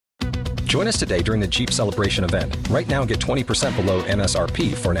Join us today during the Jeep Celebration event. Right now, get 20% below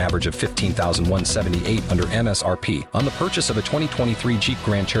MSRP for an average of $15,178 under MSRP on the purchase of a 2023 Jeep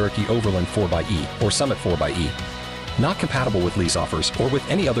Grand Cherokee Overland 4xE or Summit 4xE. Not compatible with lease offers or with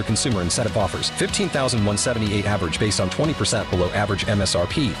any other consumer incentive offers. $15,178 average based on 20% below average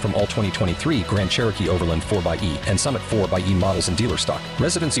MSRP from all 2023 Grand Cherokee Overland 4xE and Summit 4xE models in dealer stock.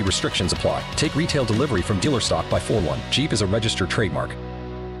 Residency restrictions apply. Take retail delivery from dealer stock by 4/1. Jeep is a registered trademark.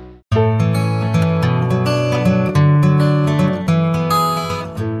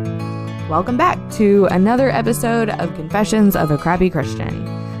 Welcome back to another episode of Confessions of a Crappy Christian.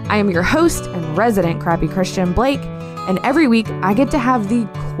 I am your host and resident crappy Christian, Blake, and every week I get to have the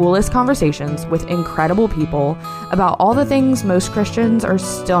coolest conversations with incredible people about all the things most Christians are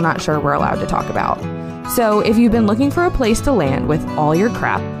still not sure we're allowed to talk about. So if you've been looking for a place to land with all your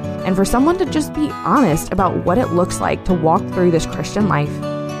crap, and for someone to just be honest about what it looks like to walk through this Christian life,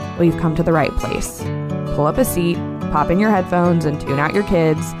 well, you've come to the right place. Pull up a seat, pop in your headphones, and tune out your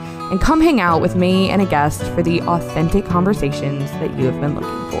kids, and come hang out with me and a guest for the authentic conversations that you have been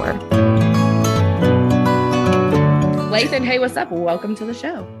looking for. Lathan, hey, what's up? Welcome to the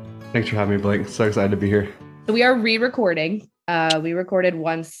show. Thanks for having me, Blake. So excited to be here. So we are re-recording. We recorded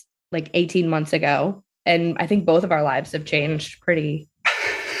once like 18 months ago, and I think both of our lives have changed pretty,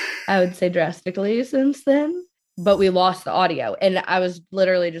 I would say, drastically since then. But we lost the audio. And I was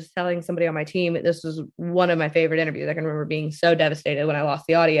literally just telling somebody on my team, this was one of my favorite interviews. I can remember being so devastated when I lost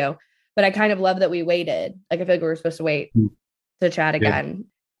the audio. But I kind of love that we waited. Like, I feel like we were supposed to wait to chat again.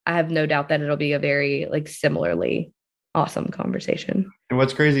 Yeah. I have no doubt that it'll be a very, like, similarly awesome conversation. And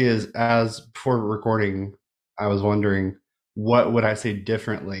what's crazy is, as before recording, I was wondering, what would I say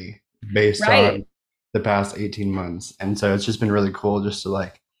differently based on the past 18 months? And so it's just been really cool just to,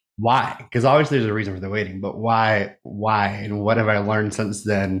 like, why? Because obviously there's a reason for the waiting, but why? And what have I learned since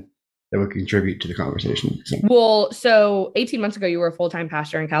then that would contribute to the conversation? Well, so 18 months ago, you were a full-time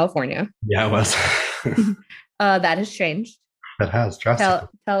pastor in California. Yeah, I was. That has changed. That has, drastically.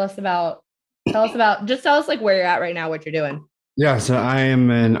 Tell us like where you're at right now, what you're doing. Yeah, so I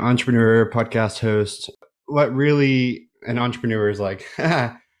am an entrepreneur, podcast host. What really an entrepreneur is like,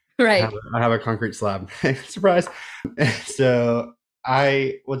 right. I have a concrete slab. Surprise. So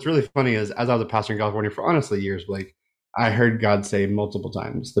what's really funny is, as I was a pastor in California for honestly years, Blake, I heard God say multiple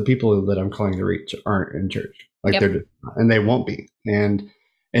times, the people that I'm calling to reach aren't in church. Like they're just, and they won't be. And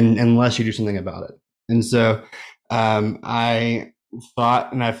unless you do something about it. And so I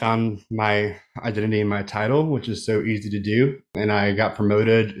thought, and I found my identity in my title, which is so easy to do. And I got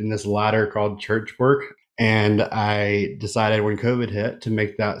promoted in this ladder called church work. And I decided when COVID hit to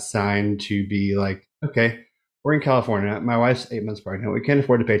make that sign to be like, okay, we're in California. My wife's 8 months pregnant. We can't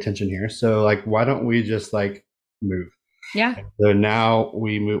afford to pay attention here. So like, why don't we just like move? Yeah. So now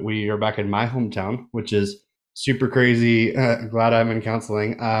we are back in my hometown, which is super crazy. Glad I'm in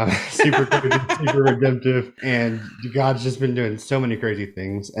counseling. Super crazy, super redemptive. And God's just been doing so many crazy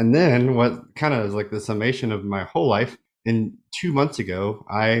things. And then what kind of is like the summation of my whole life. And 2 months ago,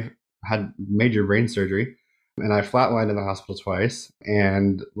 I had major brain surgery and I flatlined in the hospital twice.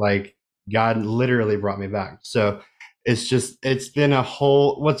 And like, God literally brought me back. So it's been a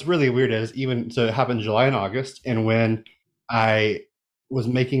whole, what's really weird is so it happened July and August. And when I was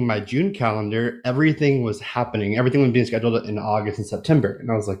making my June calendar, everything was happening. Everything was being scheduled in August and September. And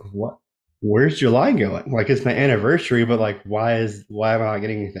I was like, what? Where's July going? Like, it's my anniversary, but like, why am I not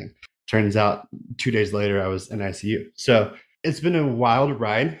getting anything? Turns out 2 days later, I was in ICU. So it's been a wild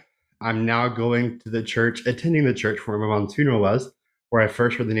ride. I'm now going to the church, attending the church where my mom's funeral was, where I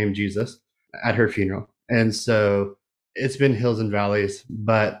first heard the name Jesus at her funeral. And so it's been hills and valleys,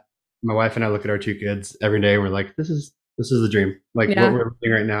 but my wife and I look at our 2 kids every day and we're like, this is the dream. Like what we're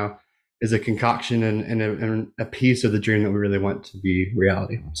doing right now is a concoction and a piece of the dream that we really want to be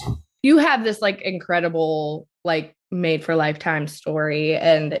reality. So. You have this like incredible, like made for lifetime story,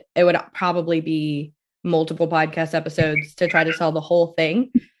 and it would probably be multiple podcast episodes to try to tell the whole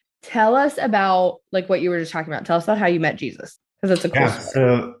thing. Tell us about like what you were just talking about. Tell us about how you met Jesus, because it's a cool story.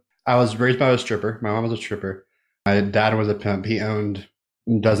 So I was raised by a stripper. My mom was a stripper. My dad was a pimp. He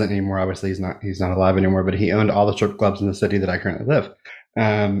doesn't anymore. Obviously, he's not alive anymore, but he owned all the strip clubs in the city that I currently live.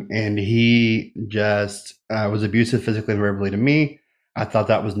 And he just was abusive physically and verbally to me. I thought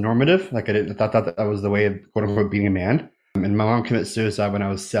that was normative. Like I thought that was the way of quote unquote being a man. And my mom committed suicide when I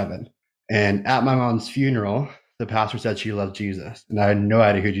was 7. And at my mom's funeral, the pastor said she loved Jesus. And I had no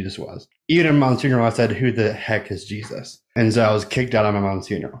idea who Jesus was. Even at my mom's funeral, I said, who the heck is Jesus? And so I was kicked out of my mom's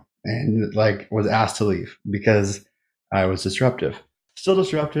funeral and like was asked to leave because I was disruptive. Still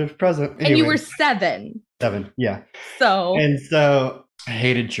disruptive, present. Anyway. And you were 7. 7, yeah. So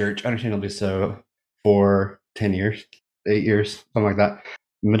hated church, understandably so, for 10 years, 8 years, something like that.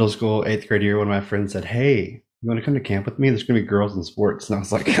 Middle school, eighth grade year, one of my friends said, "Hey, you want to come to camp with me? There's going to be girls in sports." And I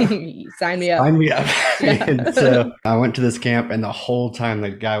was like, Sign me up. "Sign me up." And Yeah. so I went to this camp, and the whole time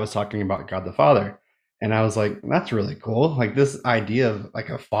the guy was talking about God the Father. And I was like, that's really cool. Like this idea of like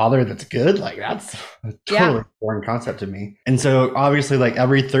a father that's good, like that's a totally foreign concept to me. And so obviously like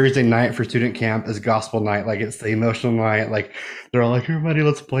every Thursday night for student camp is gospel night. Like it's the emotional night. Like they're all like, everybody,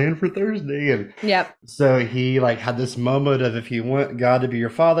 let's plan for Thursday. And Yep. so he like had this moment of if you want God to be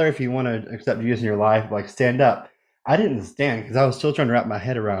your father, if you want to accept Jesus in your life, like stand up. I didn't stand because I was still trying to wrap my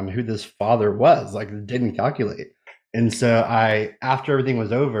head around who this father was. Like didn't calculate. And so after everything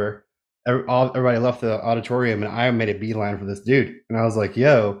was over, everybody left the auditorium and I made a beeline for this dude. And I was like,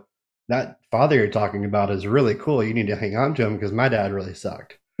 yo, that father you're talking about is really cool. You need to hang on to him because my dad really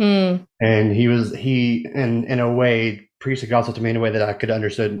sucked. And he in a way preached the gospel to me in a way that I could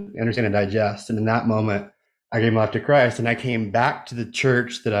understand and digest. And in that moment, I gave my life to Christ and I came back to the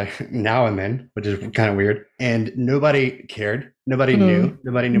church that I now am in, which is kind of weird. And nobody cared. Nobody knew.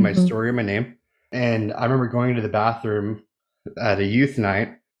 Nobody knew my story or my name. And I remember going to the bathroom at a youth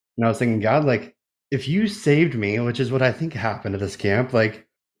night and I was thinking, God, like, if you saved me, which is what I think happened at this camp, like,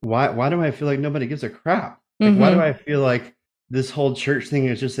 why do I feel like nobody gives a crap? Like, why do I feel like this whole church thing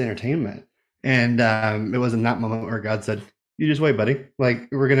is just entertainment? And it was in that moment where God said, "You just wait, buddy. Like,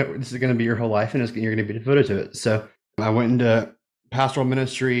 this is gonna be your whole life, and you're gonna be devoted to it." So I went into pastoral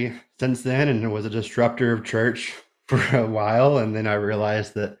ministry since then, and was a disruptor of church for a while, and then I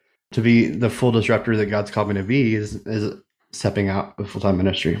realized that to be the full disruptor that God's called me to be is stepping out of full-time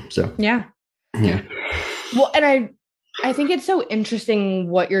ministry. So yeah. Well, and I think it's so interesting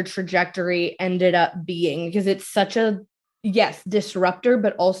what your trajectory ended up being because it's such a disruptor,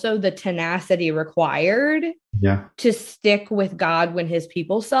 but also the tenacity required to stick with God when his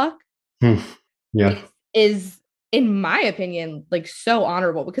people suck. Is in my opinion like so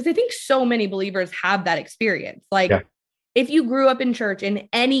honorable because I think so many believers have that experience. Like if you grew up in church in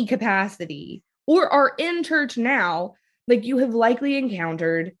any capacity or are in church now, like you have likely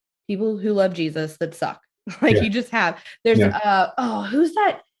encountered people who love Jesus that suck. Like you just have. There's who's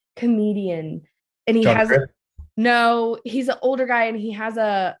that comedian? And he he's an older guy and he has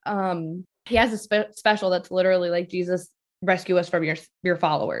a special that's literally like Jesus rescue us from your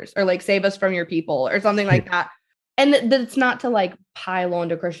followers or like save us from your people or something like that. And that's not to like pile on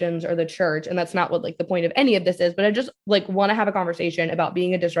to Christians or the church. And that's not what like the point of any of this is, but I just like want to have a conversation about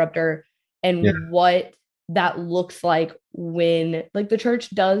being a disruptor and what that looks like when like the church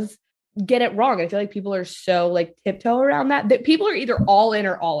does get it wrong. I feel like people are so like tiptoe around that people are either all in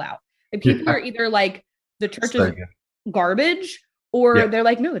or all out. Like people are either like the church is garbage or they're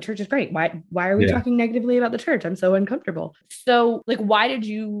like, no, the church is great. Why are we talking negatively about the church? I'm so uncomfortable. So like, why did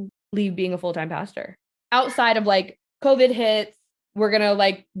you leave being a full-time pastor? Outside of like COVID hits,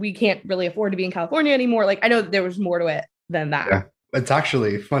 we can't really afford to be in California anymore. Like I know that there was more to it than that. Yeah. It's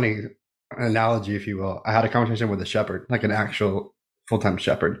actually funny analogy, if you will. I had a conversation with a shepherd, like an actual full-time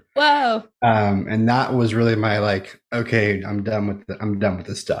shepherd. Whoa. And that was really my like, okay, I'm done with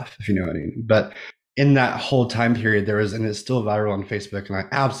this stuff, if you know what I mean. But in that whole time period, and it's still viral on Facebook, and I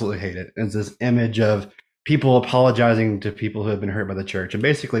absolutely hate it. It's this image of people apologizing to people who have been hurt by the church. And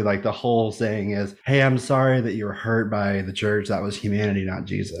basically like the whole saying is, hey, I'm sorry that you were hurt by the church. That was humanity, not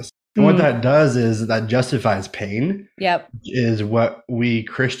Jesus. And what that does is that justifies pain. Yep. Is what we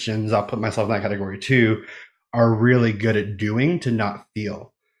Christians, I'll put myself in that category too, are really good at doing to not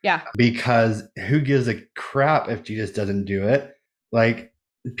feel. Yeah. Because who gives a crap if Jesus doesn't do it? Like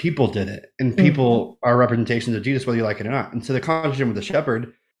people did it. And people are representations of Jesus, whether you like it or not. And so the conversation with the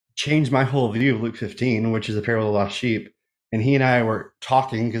shepherd changed my whole view of Luke 15, which is the parable of the lost sheep. And he and I were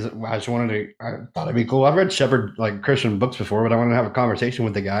talking because I thought it'd be cool. I've read shepherd like Christian books before, but I wanted to have a conversation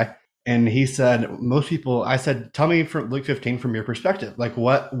with the guy. And he said, I said, tell me from Luke 15 from your perspective. Like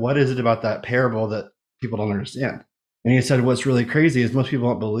what is it about that parable that people don't understand? And he said, what's really crazy is most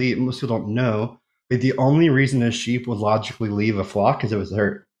people don't know that the only reason a sheep would logically leave a flock is it was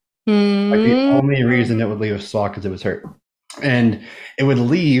hurt. Like the only reason it would leave a flock is it was hurt. And it would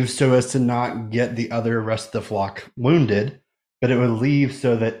leave so as to not get the other rest of the flock wounded, but it would leave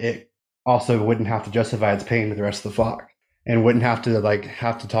so that it also wouldn't have to justify its pain to the rest of the flock and wouldn't have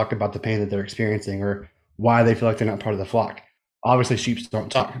to talk about the pain that they're experiencing or why they feel like they're not part of the flock. Obviously, sheep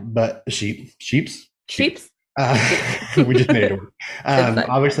don't talk, but sheeps. We just made it work.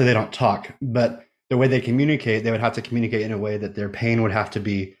 Obviously, they don't talk, but the way they communicate, they would have to communicate in a way that their pain would have to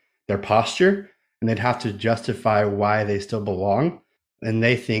be their posture. And they'd have to justify why they still belong. And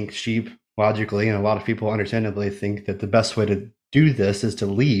they think sheep, logically, and a lot of people understandably think that the best way to do this is to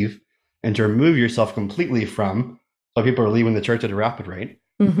leave and to remove yourself completely from. So people are leaving the church at a rapid rate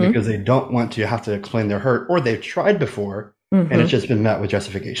because they don't want to have to explain their hurt, or they've tried before and it's just been met with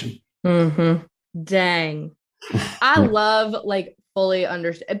justification. Dang. I love like fully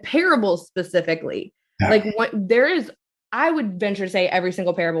understand parables specifically. Yeah. Like what there is, I would venture to say every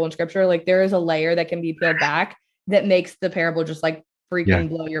single parable in scripture, like there is a layer that can be peeled back that makes the parable just like freaking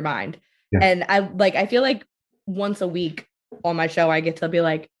blow your mind. Yeah. And I feel like once a week on my show, I get to be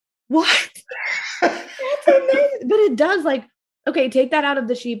like, what? That's amazing. But it does, like, okay, take that out of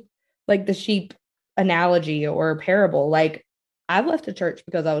the sheep analogy or parable. Like, I've left a church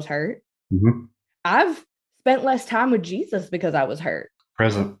because I was hurt. I've spent less time with Jesus because I was hurt.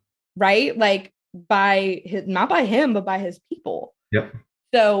 Present. Right? Like not by him, but by his people. Yep.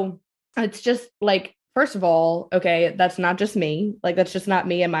 So it's just like, first of all, okay, that's not just me. Like, that's just not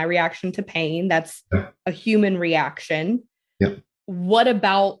me and my reaction to pain. That's a human reaction. Yep. What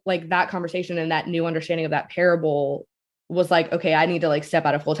about like that conversation and that new understanding of that parable was like, okay, I need to like step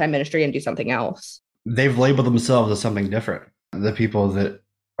out of full-time ministry and do something else. They've labeled themselves as something different. The people that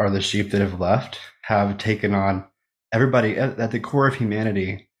are the sheep that have left have taken on everybody at the core of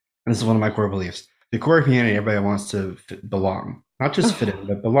humanity. And this is one of my core beliefs. The core of humanity, everybody wants to belong, not just fit in,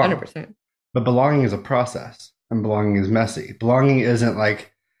 but belong. 100%. But belonging is a process, and belonging is messy. Belonging isn't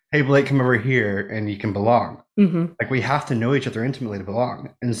like, hey, Blake, come over here and you can belong. Like, we have to know each other intimately to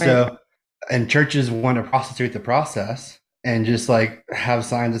belong. And so, and churches want to prostitute the process and just like have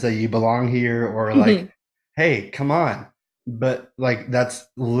signs that say you belong here, or like, hey, come on. But like, that's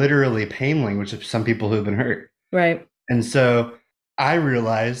literally pain language of some people who've been hurt. Right. And so I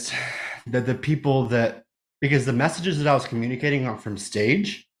realized that the people that, because the messages that I was communicating on from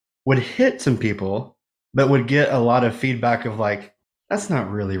stage would hit some people, but would get a lot of feedback of like, that's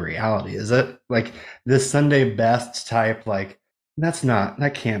not really reality, is it? Like this Sunday best type, like,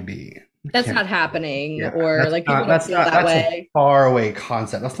 that can't be. That's not happening. Yeah, or like people don't feel that way. That's a far away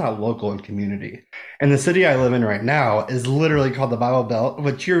concept. That's not local and community. And the city I live in right now is literally called the Bible Belt,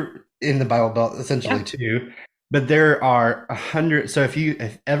 which you're in the Bible Belt essentially too. But there are 100. So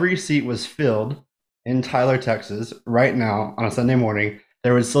if every seat was filled in Tyler, Texas, right now on a Sunday morning,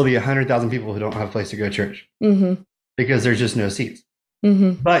 there would still be 100,000 people who don't have a place to go to church because there's just no seats.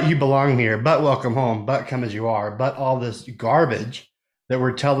 But you belong here, but welcome home, but come as you are, but all this garbage that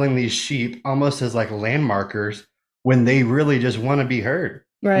we're telling these sheep almost as like landmarkers when they really just want to be heard.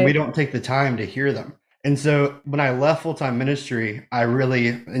 Right. And we don't take the time to hear them. And so when I left full-time ministry, I really,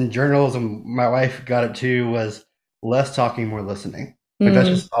 in journalism, my wife got it too, was less talking, more listening. Like that's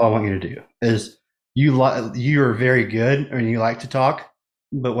just all I want you to do is you are very good and you like to talk,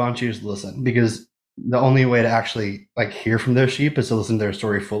 but why don't you just listen? Because the only way to actually like hear from those sheep is to listen to their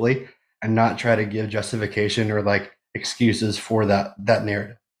story fully and not try to give justification or like excuses for that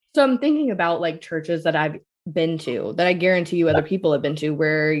narrative. So I'm thinking about like churches that I've been to that I guarantee you other people have been to,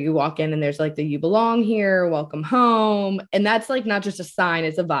 where you walk in and there's like the you belong here, welcome home. And that's like not just a sign,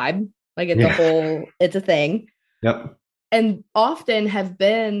 it's a vibe. Like it's it's a thing. Yep. And often have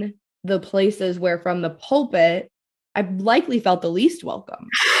been the places where from the pulpit, I likely felt the least welcome.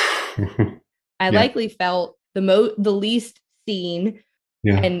 I likely felt the least seen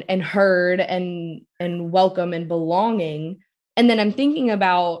and heard and welcome and belonging. And then I'm thinking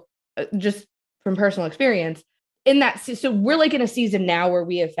about just from personal experience in that. So we're like in a season now where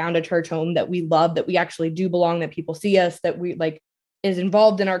we have found a church home that we love, that we actually do belong, that people see us, that we like is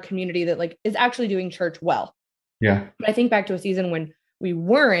involved in our community, that like is actually doing church well. Yeah. But I think back to a season when we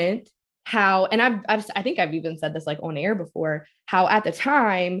weren't, and I think I've even said this like on air before, how at the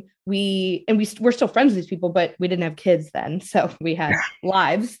time we're still friends with these people, but we didn't have kids then. So we had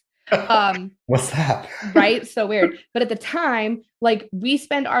lives. What's that? Right. So weird. But at the time, like we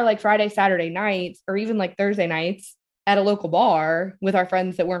spent our like Friday, Saturday nights, or even like Thursday nights at a local bar with our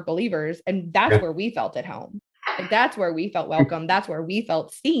friends that weren't believers. And that's where we felt at home. Like that's where we felt welcome. That's where we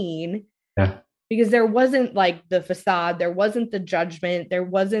felt seen. Yeah. Because there wasn't like the facade, there wasn't the judgment, there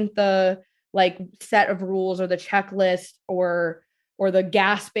wasn't the like set of rules or the checklist or the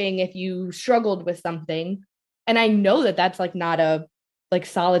gasping if you struggled with something. And I know that that's like not a like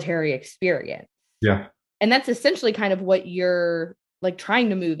solitary experience. Yeah. And that's essentially kind of what you're like trying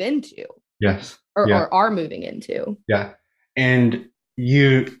to move into. Yes. Or are moving into. Yeah. And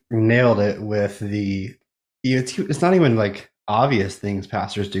you nailed it with it's not even like obvious things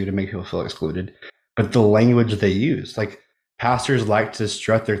pastors do to make people feel excluded, but the language they use. Like pastors like to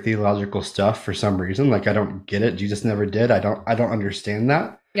strut their theological stuff for some reason. Like, I don't get it. Jesus never did. I don't understand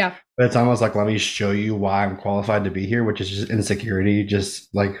that. Yeah. But it's almost like, let me show you why I'm qualified to be here, which is just insecurity,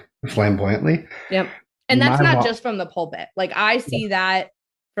 just like flamboyantly. Yep. And that's not just from the pulpit. Like I see that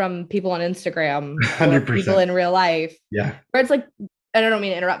from people on Instagram, 100%. People in real life. Yeah. Where it's like, and I don't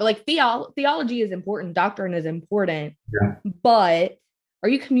mean to interrupt, but like theology is important. Doctrine is important. Yeah. But are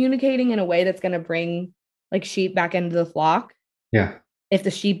you communicating in a way that's going to bring like sheep back into the flock? Yeah. If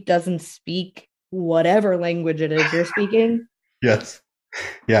the sheep doesn't speak whatever language it is you're speaking. Yes.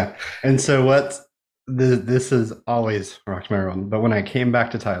 Yeah. And so this is always rocked my world. But when I came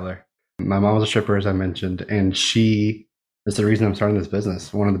back to Tyler, my mom was a stripper, as I mentioned, and that's the reason I'm starting this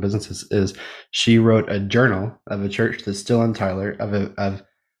business. One of the businesses is she wrote a journal of a church that's still in Tyler of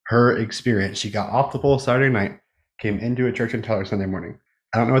her experience. She got off the pole Saturday night, came into a church in Tyler Sunday morning.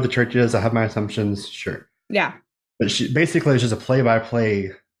 I don't know what the church is. I have my assumptions, sure. Yeah. But she basically is just a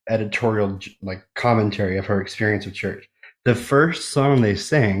play-by-play editorial like commentary of her experience of church. The first song they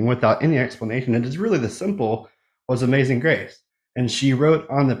sang without any explanation, and it's really the simple, was Amazing Grace. And she wrote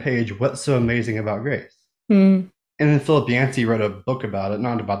on the page, what's so amazing about grace? And then Philip Yancey wrote a book about it,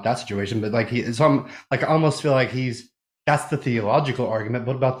 not about that situation, but like I almost feel like that's the theological argument,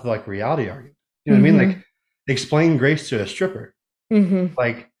 but about the like reality argument. You know what I mean? Like explain grace to a stripper.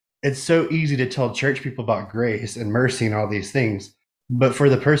 Like it's so easy to tell church people about grace and mercy and all these things. But for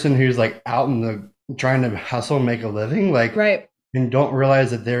the person who's like out in the trying to hustle and make a living, like, right, and don't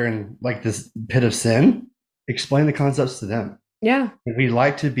realize that they're in like this pit of sin, explain the concepts to them. Yeah. We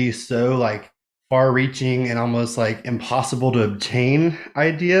like to be so like far reaching and almost like impossible to obtain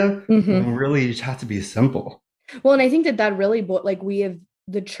idea. And really you just have to be simple. Well, and I think that really, like we have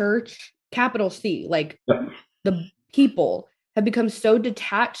the church, capital C, like the people have become so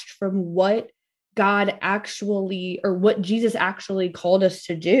detached from what God actually, or what Jesus actually called us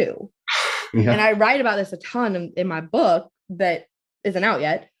to do. Yeah. And I write about this a ton in my book that isn't out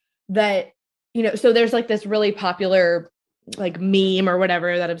yet, that, you know, so there's like this really popular like meme or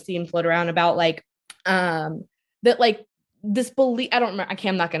whatever that I've seen float around about like, that like this belief, I don't remember, I'm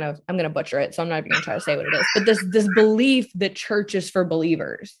going to butcher it. So I'm not even going to try to say what it is, but this belief that church is for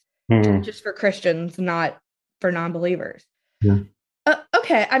believers, church is for Christians, not for non-believers. Yeah.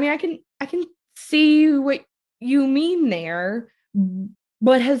 Okay. I mean, I can see what you mean there,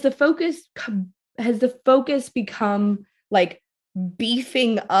 but has the focus become like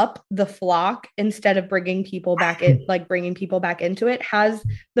beefing up the flock instead of bringing people back into it? Has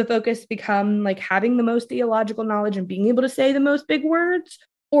the focus become like having the most theological knowledge and being able to say the most big words,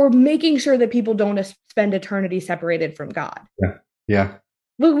 or making sure that people don't spend eternity separated from God? Yeah.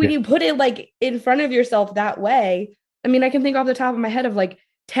 Look, when you put it like in front of yourself that way, I mean, I can think off the top of my head of like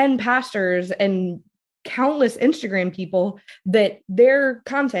 10 pastors and countless Instagram people that their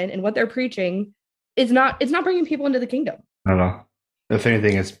content and what they're preaching it's not bringing people into the kingdom. I don't know. If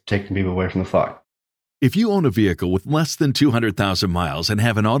anything, it's taking people away from the flock. If you own a vehicle with less than 200,000 miles and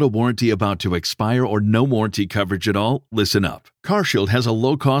have an auto warranty about to expire or no warranty coverage at all, listen up. CarShield has a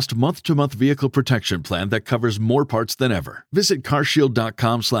low-cost month-to-month vehicle protection plan that covers more parts than ever. Visit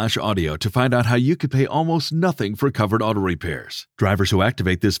carshield.com/audio to find out how you could pay almost nothing for covered auto repairs. Drivers who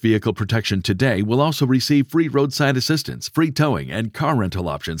activate this vehicle protection today will also receive free roadside assistance, free towing, and car rental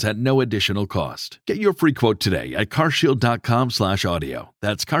options at no additional cost. Get your free quote today at carshield.com/audio.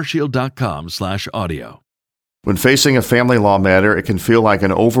 That's carshield.com/audio. When facing a family law matter, it can feel like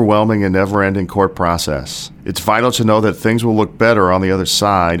an overwhelming and never-ending court process. It's vital to know that things will look better on the other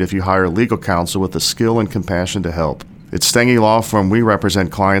side if you hire legal counsel with the skill and compassion to help. At Stengy Law Firm, we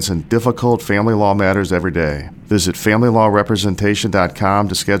represent clients in difficult family law matters every day. Visit FamilyLawRepresentation.com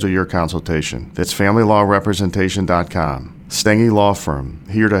to schedule your consultation. That's FamilyLawRepresentation.com. Stengy Law Firm,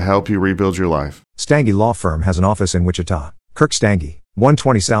 here to help you rebuild your life. Stengy Law Firm has an office in Wichita. Kirk Stengy,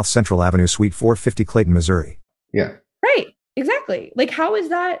 120 South Central Avenue, Suite 450, Clayton, Missouri. Yeah. Right. Exactly. Like, how is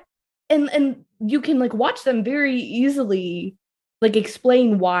that? And you can like watch them very easily, like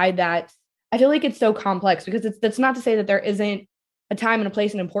explain why that's, I feel like it's so complex, because that's not to say that there isn't a time and a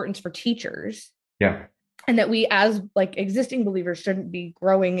place and importance for teachers. Yeah. And that we as like existing believers shouldn't be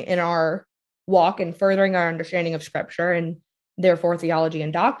growing in our walk and furthering our understanding of scripture and therefore theology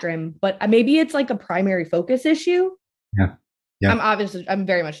and doctrine. But maybe it's like a primary focus issue. Yeah. Yeah. I'm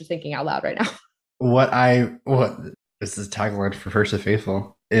very much just thinking out loud right now. What this is tagline for First of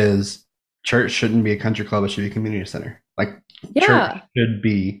Faithful is church shouldn't be a country club. It should be a community center. Like church should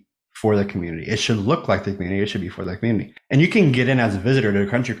be for the community. It should look like the community. It should be for the community. And you can get in as a visitor to a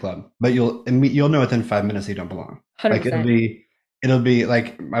country club, but you'll know within 5 minutes you don't belong. 100%. Like it'll be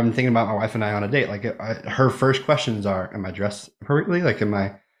like, I'm thinking about my wife and I on a date. Like her first questions are, am I dressed appropriately? Like, am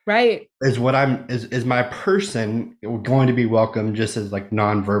I right? Is my person going to be welcome just as like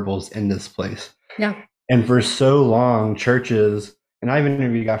nonverbals in this place? Yeah. And for so long, churches And I even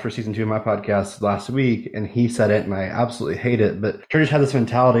interviewed a guy for season 2 of my podcast last week, and he said it, and I absolutely hate it. But churches have this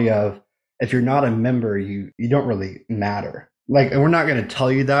mentality of, if you're not a member, you don't really matter. Like, and we're not going to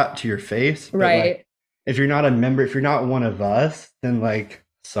tell you that to your face, but Right. like, if you're not a member, if you're not one of us, then like,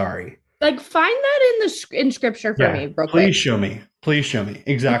 sorry. Like, find that in scripture for me, real quick. Please show me. Please show me.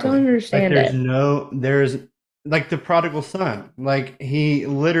 Exactly. I don't understand like, there's like the prodigal son. Like, he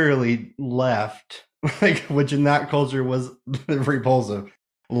literally left, like, which in that culture was repulsive,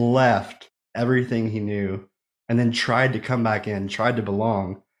 left everything he knew and then tried to come back in, tried to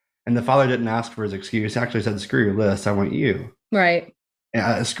belong. And the father didn't ask for his excuse. He actually said, screw your list. I want you. Right.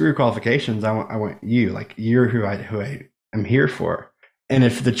 Screw your qualifications. I want you. Like, you're who I am here for. And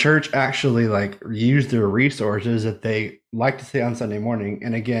if the church actually like used their resources that they like to say on Sunday morning,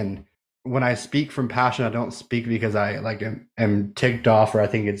 and again, when I speak from passion, I don't speak because I like am ticked off or I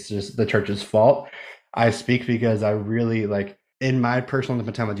think it's just the church's fault. I speak because I really like, in my personal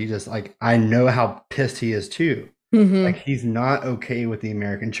intimate time with Jesus, like, I know how pissed he is too. Mm-hmm. Like, he's not okay with the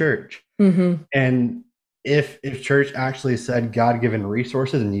American church. Mm-hmm. And if church actually said God-given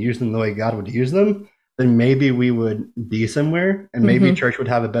resources and used them the way God would use them, then maybe we would be somewhere and maybe church would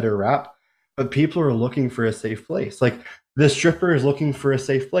have a better rap. But people are looking for a safe place. Like, the stripper is looking for a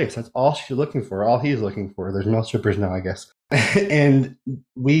safe place. That's all she's looking for, all he's looking for. There's no strippers now, I guess. And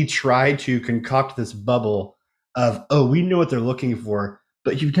we try to concoct this bubble of, oh, we know what they're looking for,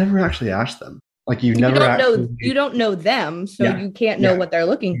 but you've never actually asked them. Like, you don't know them, so you can't know what they're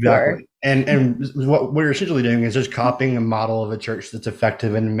looking for. And what we're essentially doing is just copying a model of a church that's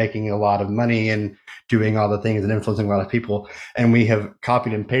effective and making a lot of money and doing all the things and influencing a lot of people. And we have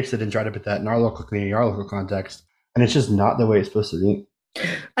copied and pasted and tried to put that in our local community, our local context. And it's just not the way it's supposed to be.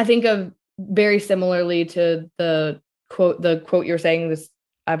 I think of very similarly to the quote you're saying. This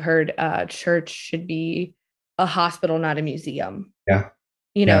I've heard. Church should be a hospital, not a museum. Yeah.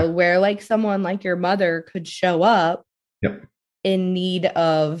 You know, where like someone like your mother could show up in need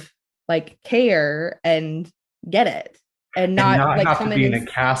of like care and get it, and not like have to be in a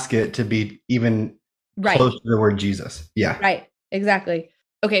casket to be even close to the word Jesus. Yeah. Right. Exactly.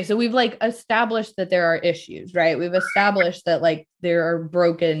 Okay. So we've like established that there are issues, right? We've established that like there are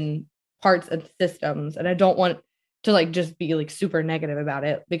broken parts of systems, and I don't want to like just be like super negative about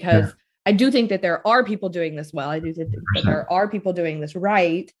it, because I do think that there are people doing this well. I do think that there are people doing this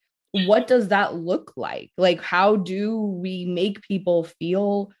right. What does that look like? Like, how do we make people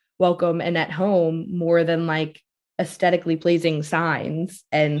feel welcome and at home more than like aesthetically pleasing signs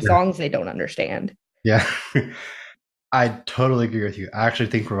and songs they don't understand? Yeah. I totally agree with you. I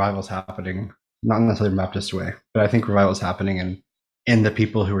actually think revival is happening, not necessarily Baptist way, but I think revival is happening in the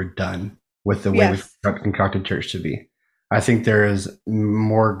people who are done with the way we've concocted church to be. I think there is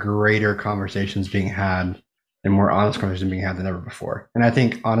more greater conversations being had and more honest conversations being had than ever before. And I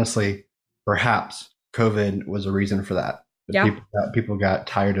think, honestly, perhaps COVID was a reason for that. People got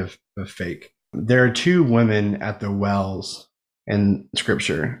tired of fake. There are two women at the wells in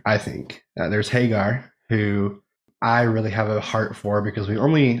scripture, I think. There's Hagar, who I really have a heart for, because we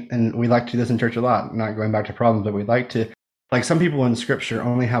like to do this in church a lot, not going back to problems, but we like to, like, some people in scripture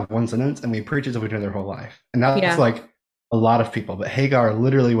only have one sentence and we preach as if we do their whole life. And that's like a lot of people. But Hagar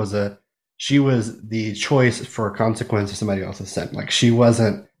literally was the choice for consequence of somebody else's sin. Like, it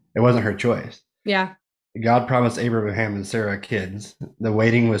wasn't her choice. Yeah. God promised Abraham and Sarah kids. The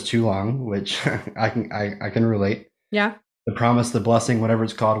waiting was too long, which I can relate. Yeah. The promise, the blessing, whatever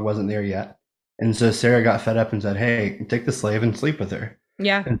it's called, wasn't there yet. And so Sarah got fed up and said, hey, take the slave and sleep with her.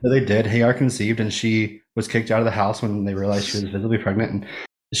 Yeah. And so they did. Hagar conceived, and she was kicked out of the house when they realized she was visibly pregnant. And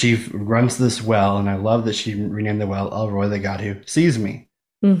she runs this well, and I love that she renamed the well El Roy, the God who sees me.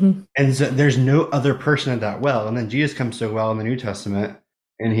 Mm-hmm. And so there's no other person at that well. And then Jesus comes to a well in the New Testament,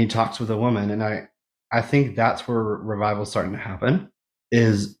 and he talks with a woman. And I think that's where revival is starting to happen,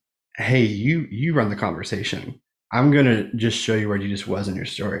 is, hey, you run the conversation. I'm going to just show you where Jesus was in your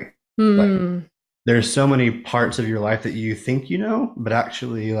story. Like, there's so many parts of your life that you think you know, but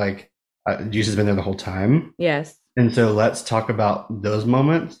actually, like, Jesus has been there the whole time. Yes. And so let's talk about those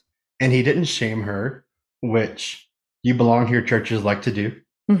moments. And he didn't shame her, which you belong here churches like to do.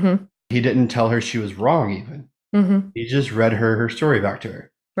 Mm-hmm. He didn't tell her she was wrong even. Mm-hmm. He just read her story back to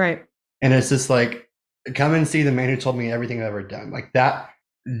her. Right. And it's just like, come and see the man who told me everything I've ever done. Like,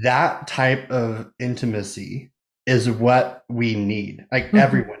 that type of intimacy is what we need. Like,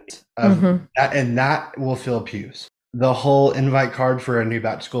 everyone needs. That, and that will fill pews. The whole invite card for a new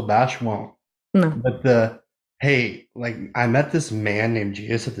Baptist school bash won't. No. But hey, like, I met this man named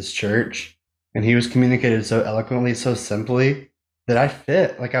Jesus at this church, and he was communicated so eloquently, so simply, that I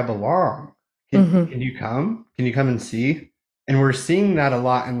fit, like I belong. Can you come? Can you come and see? And we're seeing that a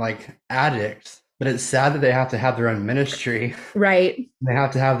lot in like addicts, but it's sad that they have to have their own ministry. Right. They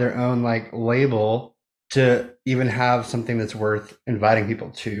have to have their own like label to even have something that's worth inviting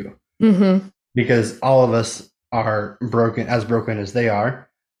people to. Mm-hmm. Because all of us are broken as they are.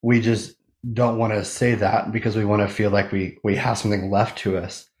 We just don't want to say that because we want to feel like we have something left to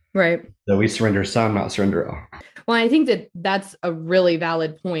us. Right. So we surrender some, not surrender all. Well, I think that that's a really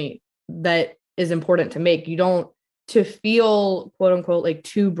valid point that is important to make. You don't, to feel quote unquote like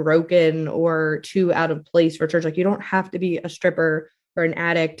too broken or too out of place for church. Like you don't have to be a stripper or an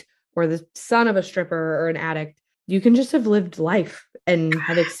addict or the son of a stripper or an addict. You can just have lived life and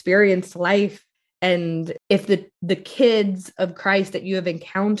have experienced life. And if the kids of Christ that you have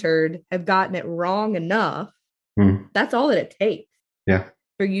encountered have gotten it wrong enough, that's all that it takes. Yeah.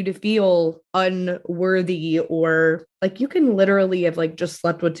 For you to feel unworthy, or like you can literally have like just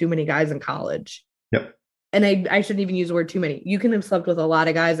slept with too many guys in college. Yep. And I shouldn't even use the word too many. You can have slept with a lot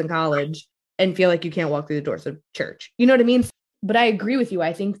of guys in college and feel like you can't walk through the doors of church. You know what I mean? But I agree with you.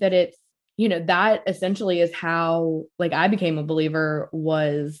 I think that it's, that essentially is how like I became a believer.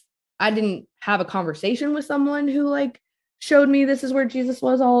 Was I didn't have a conversation with someone who like showed me this is where Jesus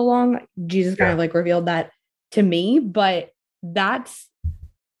was all along. Jesus kind of like revealed that to me, but that's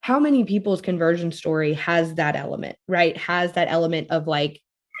how many people's conversion story has that element, right? Has that element of like,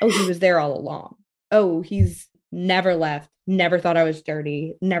 oh, he was there all along. Oh, he's never left, never thought I was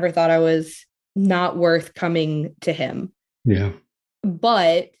dirty, never thought I was not worth coming to him. Yeah.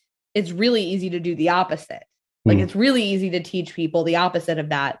 But it's really easy to do the opposite. Like it's really easy to teach people the opposite of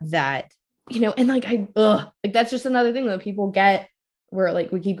that, and like, like that's just another thing that people get where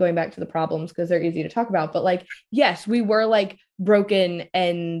like we keep going back to the problems because they're easy to talk about. But like, yes, we were like broken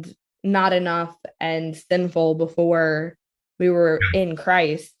and not enough and sinful before we were in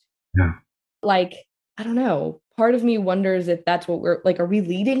Christ. Yeah. Like, I don't know. Part of me wonders if that's what we're like, are we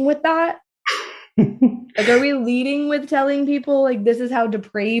leading with that? Like, are we leading with telling people like, this is how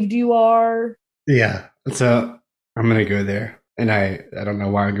depraved you are? Yeah. So I'm going to go there. And I don't know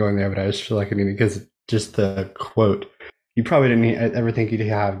why I'm going there, but I just feel like I need, because just the quote, you probably didn't ever think you'd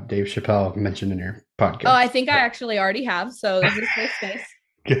have Dave Chappelle mentioned in your podcast. Oh, I think I actually already have. So this is safe space.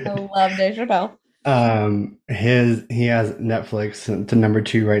 I love Dave Chappelle. He has Netflix to number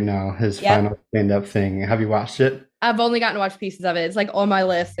 2 right now, his final stand-up thing. Have you watched it? I've only gotten to watch pieces of it. It's like on my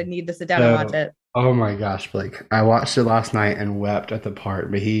list. I need to sit down and watch it. Oh my gosh, Blake. I watched it last night and wept at the part,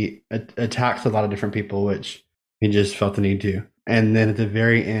 but he attacks a lot of different people, which he just felt the need to. And then at the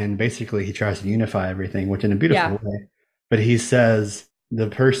very end, basically he tries to unify everything, which in a beautiful way. But he says the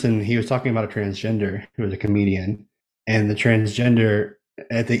person, he was talking about a transgender who was a comedian, and the transgender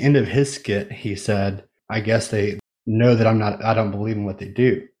at the end of his skit, he said, I guess they know that I don't believe in what they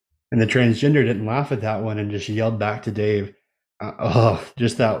do. And the transgender didn't laugh at that one and just yelled back to Dave,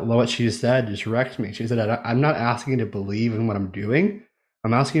 just that what she said just wrecked me. She said, I'm not asking you to believe in what I'm doing.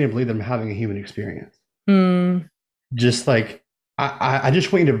 I'm asking you to believe that I'm having a human experience. Just like, I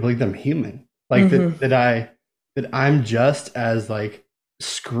just want you to believe that I'm human. Like that I'm just as like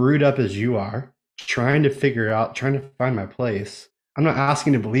screwed up as you are, trying to find my place. I'm not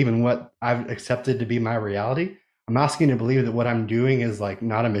asking to believe in what I've accepted to be my reality. I'm asking to believe that what I'm doing is like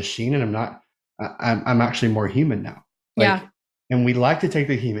not a machine, and I'm actually more human now. Like, and we like to take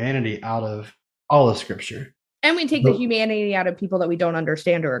the humanity out of all of Scripture. And we take the humanity out of people that we don't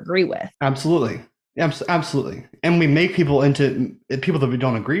understand or agree with. Absolutely. Absolutely. And we make people into people that we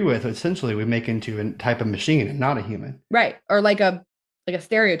don't agree with. Essentially, we make into a type of machine and not a human. Right. Or like a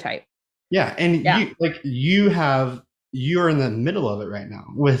stereotype. Yeah. And you're in the middle of it right now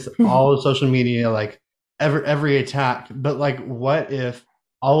with all of social media, like every attack. But like, what if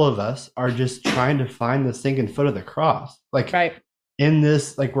all of us are just trying to find the sinking foot of the cross? Like in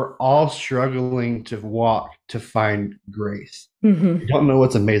this, like we're all struggling to walk to find grace. We don't know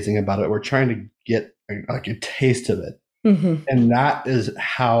what's amazing about it. We're trying to get like a taste of it. And that is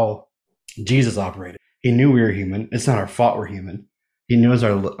how Jesus operated. He knew we were human. It's not our fault we're human. He knows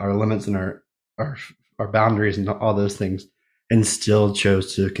our limits and our boundaries and all those things, and still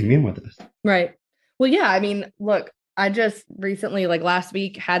chose to commune with us. Right. Well, yeah. I mean, look, I just recently, like last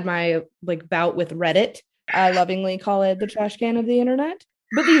week, had my like bout with Reddit. I lovingly call it the trash can of the internet.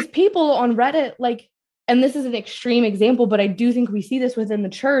 But these people on Reddit, like, and this is an extreme example, but I do think we see this within the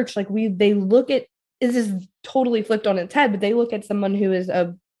church. Like they look at, this is totally flipped on its head, but they look at someone who is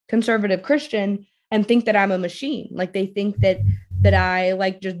a conservative Christian and think that I'm a machine. Like they think that I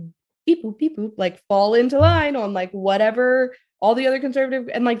like just beep boop, like fall into line on like whatever all the other conservative,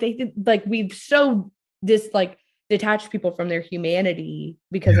 and like they like we've so detached people from their humanity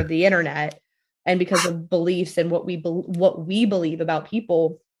because of the internet. and because of beliefs and what we believe about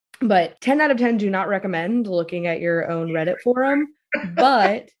people. But 10 out of 10 do not recommend looking at your own Reddit forum.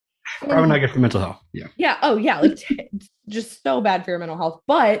 But probably not good for mental health. Yeah. Yeah. Oh, yeah. Like just so bad for your mental health.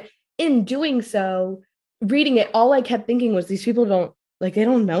 But in doing so, reading it, all I kept thinking was these people they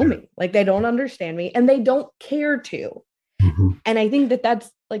don't know me. Like they don't understand me and they don't care to. Mm-hmm. And I think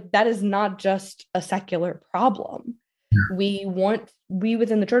that is not just a secular problem. We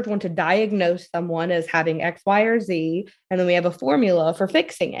within the church want to diagnose someone as having X, Y, or Z, and then we have a formula for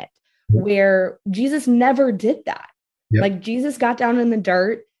fixing it, where Jesus never did that. Yep. Like Jesus got down in the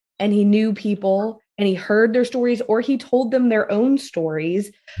dirt and he knew people and he heard their stories, or he told them their own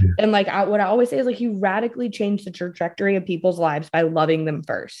stories. And what I always say is he radically changed the trajectory of people's lives by loving them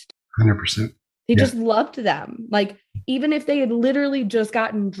first. 100%. He just loved them. Even if they had literally just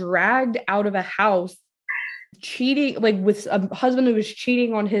gotten dragged out of a house, cheating, with a husband who was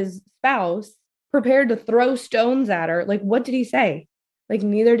cheating on his spouse, prepared to throw stones at her. What did he say?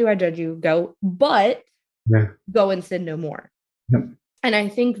 Neither do I judge you, go, but go and sin no more. Yep. And I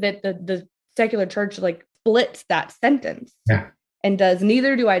think that the secular church splits that sentence and does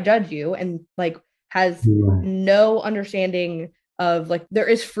neither do I judge you, and has no understanding of there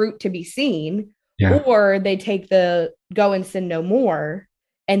is fruit to be seen, or they take the go and sin no more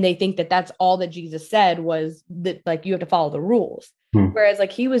and they think that that's all that Jesus said was that you have to follow the rules. Whereas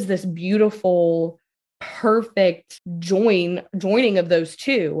he was this beautiful, perfect joining of those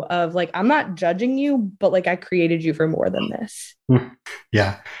two of I'm not judging you, but I created you for more than this.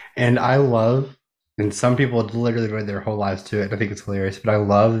 Yeah. And I love, and some people literally devote their whole lives to it. I think it's hilarious, but I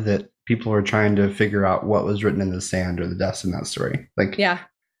love that people are trying to figure out what was written in the sand or the dust in that story.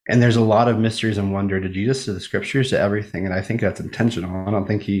 And there's a lot of mysteries and wonder to Jesus, to the scriptures, to everything. And I think that's intentional. I don't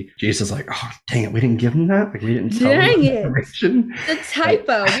think Jesus is oh, dang it, we didn't give him that. We didn't tell him information. The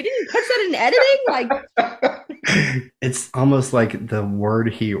typo. We didn't catch that in editing. It's almost like the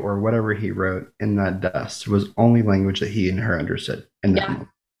word or whatever he wrote in that dust was only language that he and her understood in that moment.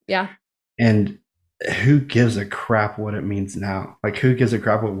 Yeah. And who gives a crap what it means now? Who gives a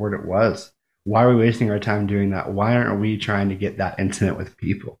crap what word it was? Why are we wasting our time doing that? Why aren't we trying to get that intimate with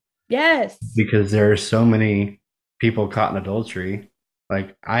people? Yes. Because there are so many people caught in adultery.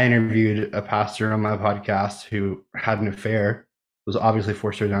 I interviewed a pastor on my podcast who had an affair, was obviously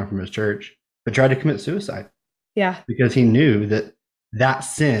forced to resign from his church, but tried to commit suicide. Yeah. Because he knew that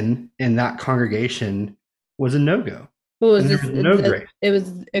sin in that congregation was a no-go. Well, no grace. It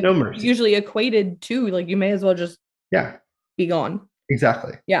was no mercy. Usually equated to you may as well just be gone.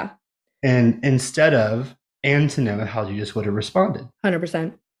 Exactly. Yeah. And instead of, and to know how Jesus would have responded.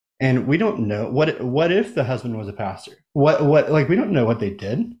 100%. And we don't know what if the husband was a pastor? What we don't know what they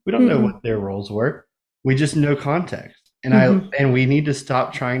did. We don't know what their roles were. We just know context. And we need to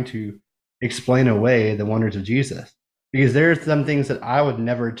stop trying to explain away the wonders of Jesus. Because there are some things that I would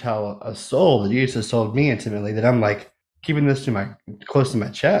never tell a soul that Jesus told me intimately, that I'm keeping this close to my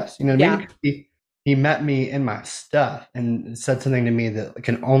chest. You know what I mean? He met me in my stuff and said something to me that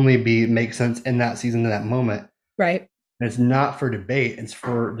can only make sense in that season, in that moment. Right. And it's not for debate. It's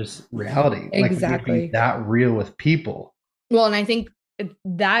for just reality. Exactly. We need to be that real with people. Well, and I think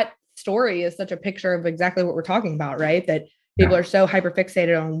that story is such a picture of exactly what we're talking about, right? That people are so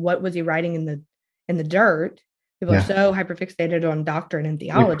hyperfixated on what was he writing in the dirt. People are so hyperfixated on doctrine and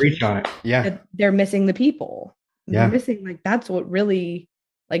theology. We preach on it. Yeah. That they're missing the people. They're missing that's what really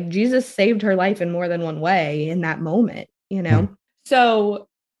Jesus saved her life in more than one way in that moment, So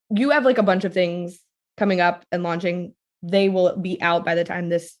you have a bunch of things coming up and launching. They will be out by the time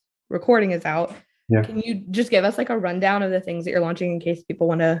this recording is out. Yeah. Can you just give us a rundown of the things that you're launching in case people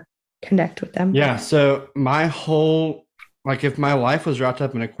want to connect with them? Yeah. So my whole, if my life was wrapped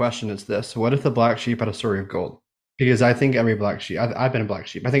up in a question, it's this: what if the black sheep had a story of gold? Because I think every black sheep, I've been a black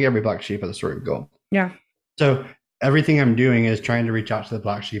sheep. I think every black sheep has a story of gold. Yeah. So everything I'm doing is trying to reach out to the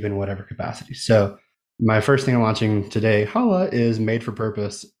black sheep in whatever capacity. So my first thing I'm launching today, Hala, is Made for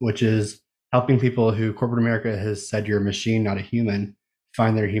Purpose, which is helping people who corporate America has said you're a machine, not a human,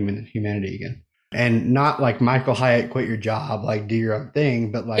 find their humanity again. And not Michael Hyatt, quit your job, do your own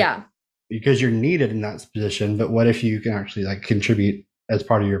thing, but because you're needed in that position. But what if you can actually contribute as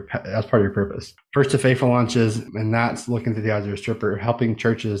part of your purpose? First to Faithful launches, and that's looking through the eyes of a stripper, helping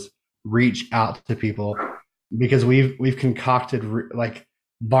churches reach out to people. Because we've concocted,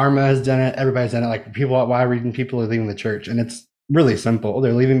 Barma has done it, everybody's done it. People are leaving the church, and it's really simple.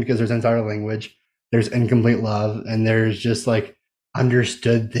 They're leaving because there's insider language, there's incomplete love, and there's just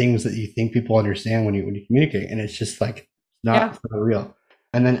understood things that you think people understand when you communicate, and it's just not real.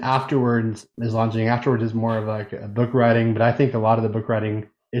 And then afterwards is more of a book writing, but I think a lot of the book writing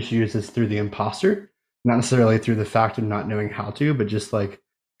issues is through the imposter, not necessarily through the fact of not knowing how to, but just like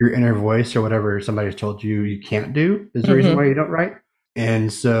your inner voice or whatever somebody's told you can't do is the reason why you don't write.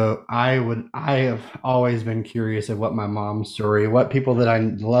 And so I have always been curious of what my mom's story, what people that I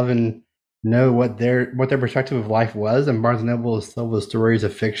love and know what their perspective of life was. And Barnes & Noble is still the stories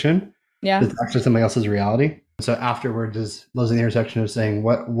of fiction. Yeah. It's actually somebody else's reality. So afterwards is those in the intersection of saying,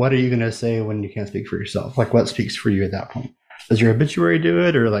 what are you going to say when you can't speak for yourself? Like what speaks for you at that point? Does your obituary do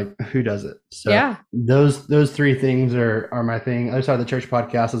it, or like who does it? So those three things are my thing. Other Side of the Church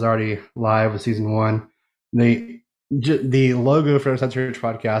podcast is already live with season 1. The logo for the Other Side of the Church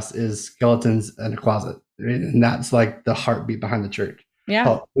podcast is skeletons in a closet, and that's like the heartbeat behind the church. Yeah,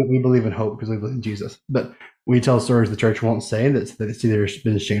 hope. We believe in hope because we believe in Jesus, but we tell stories the church won't say that it's either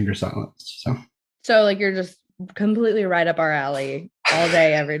been shamed or silenced. So like you're just completely right up our alley all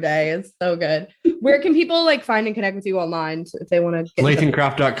day, every day. It's so good. Where can people like find and connect with you online if they want to?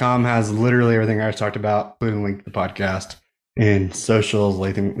 LathanCraft.com has literally everything I just talked about, including link to the podcast and socials.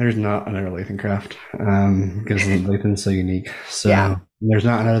 Lathan, there's not another Lathan Craft because Lathan's so unique. So there's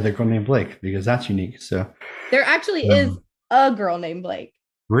not another girl named Blake because that's unique. So there actually is a girl named Blake.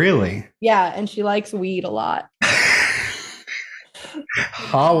 Really? Yeah, and she likes weed a lot.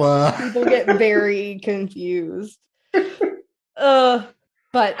 Holla. People get very confused.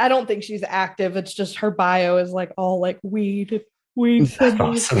 But I don't think she's active. It's just her bio is like all like weed. That's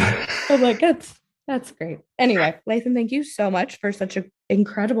awesome. I'm like, that's great. Anyway, Lathan, thank you so much for such an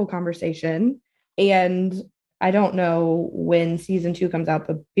incredible conversation. And I don't know when season 2 comes out,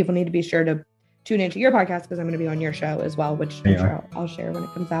 but people need to be sure to tune into your podcast because I'm going to be on your show as well, which I'm sure I'll share when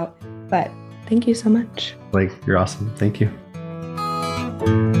it comes out. But thank you so much. Blake, you're awesome. Thank you.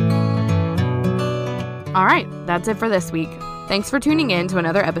 All right, that's it for this week. Thanks for tuning in to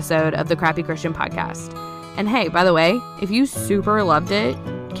another episode of the Crappy Christian Podcast. And hey, by the way, if you super loved it,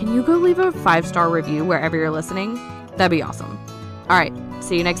 can you go leave a 5-star review wherever you're listening? That'd be awesome. All right,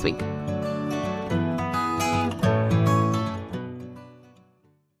 see you next week.